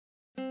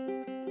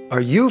Are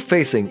you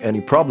facing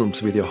any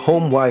problems with your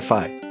home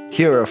Wi-Fi?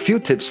 Here are a few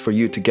tips for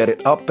you to get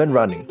it up and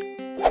running.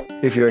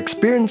 If you're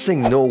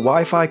experiencing no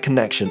Wi-Fi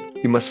connection,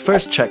 you must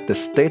first check the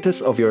status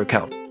of your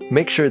account.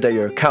 Make sure that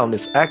your account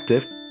is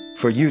active.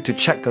 For you to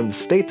check on the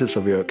status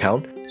of your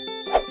account,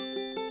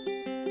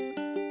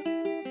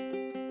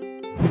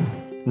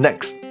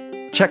 next,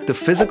 check the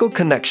physical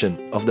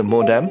connection of the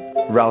modem,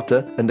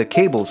 router, and the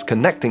cables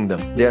connecting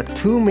them. There are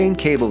two main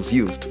cables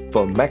used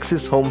for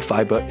Maxis home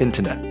fiber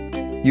internet.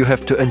 You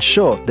have to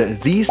ensure that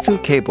these two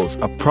cables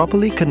are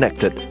properly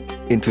connected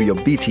into your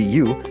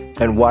BTU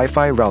and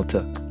Wi-Fi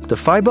router. The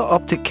fiber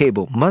optic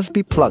cable must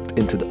be plugged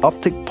into the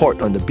optic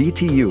port on the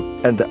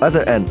BTU and the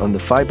other end on the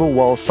fiber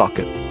wall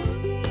socket.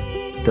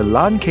 The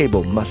LAN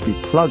cable must be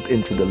plugged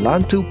into the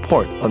LAN 2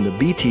 port on the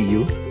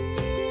BTU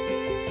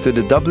to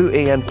the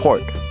WAN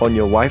port on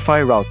your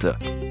Wi-Fi router,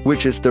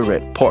 which is the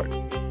red port.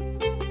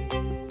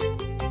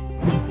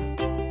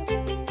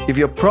 If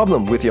your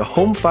problem with your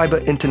home fiber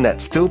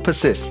internet still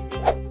persists,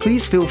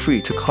 please feel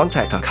free to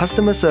contact our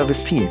customer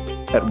service team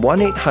at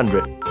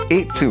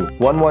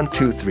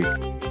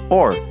 1-800-82-1123.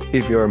 Or,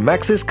 if you're a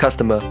Maxis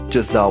customer,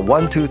 just dial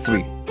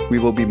 123. We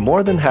will be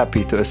more than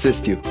happy to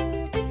assist you.